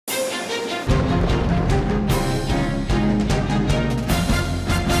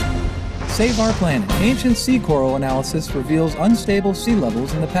Save Our Planet. Ancient sea coral analysis reveals unstable sea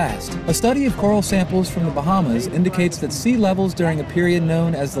levels in the past. A study of coral samples from the Bahamas indicates that sea levels during a period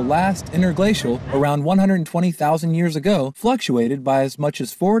known as the last interglacial, around 120,000 years ago, fluctuated by as much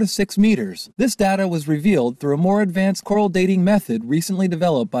as 4 to 6 meters. This data was revealed through a more advanced coral dating method recently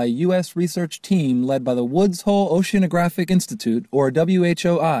developed by a U.S. research team led by the Woods Hole Oceanographic Institute, or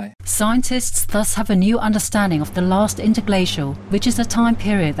WHOI. Scientists thus have a new understanding of the last interglacial, which is a time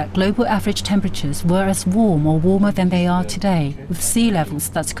period that global average temperatures were as warm or warmer than they are today, with sea levels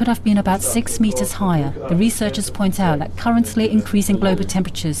that could have been about 6 meters higher. The researchers point out that currently increasing global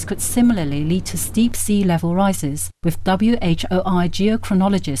temperatures could similarly lead to steep sea level rises, with WHOI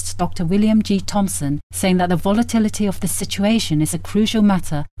geochronologist Dr. William G. Thompson saying that the volatility of this situation is a crucial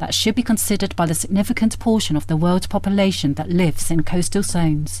matter that should be considered by the significant portion of the world population that lives in coastal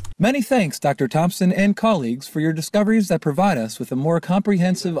zones. Many thanks, Dr. Thompson and colleagues, for your discoveries that provide us with a more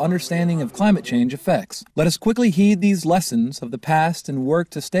comprehensive understanding of climate change effects. Let us quickly heed these lessons of the past and work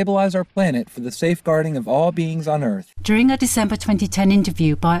to stabilize our planet for the safeguarding of all beings on Earth. During a December 2010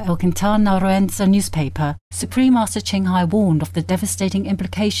 interview by El Quintar newspaper, Supreme Master Ching Hai warned of the devastating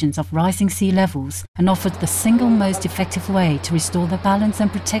implications of rising sea levels and offered the single most effective way to restore the balance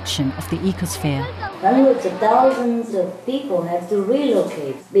and protection of the ecosphere. Hundreds of thousands of people have to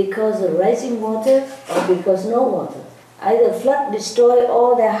relocate because of rising water or because no water. Either flood destroy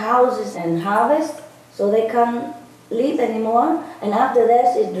all their houses and harvest, so they can't live anymore, and after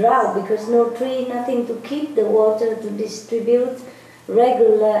that it's drought because no tree, nothing to keep the water to distribute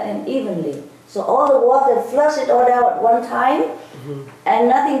regular and evenly. So all the water flush it all out at one time, and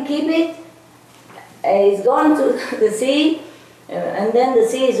nothing keep it. It's gone to the sea, and then the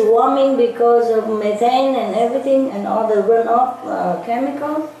sea is warming because of methane and everything, and all the runoff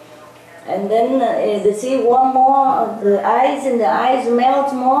chemicals. And then the sea warm more, the ice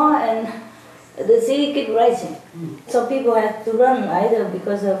melt more, and the sea keep rising. So people have to run either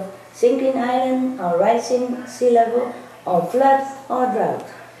because of sinking island, or rising sea level, or flood, or drought.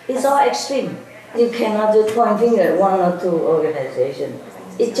 It's all extreme. You cannot just point finger at one or two organizations.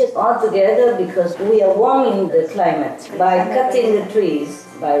 It's just all together because we are warming the climate by cutting the trees,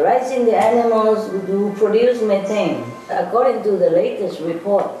 by raising the animals who produce methane. According to the latest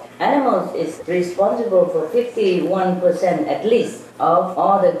report, animals is responsible for 51% at least of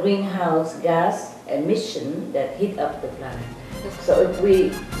all the greenhouse gas emission that heat up the planet. So if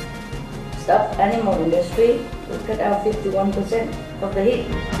we stop animal industry, we cut out 51% of the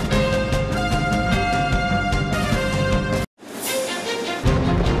heat.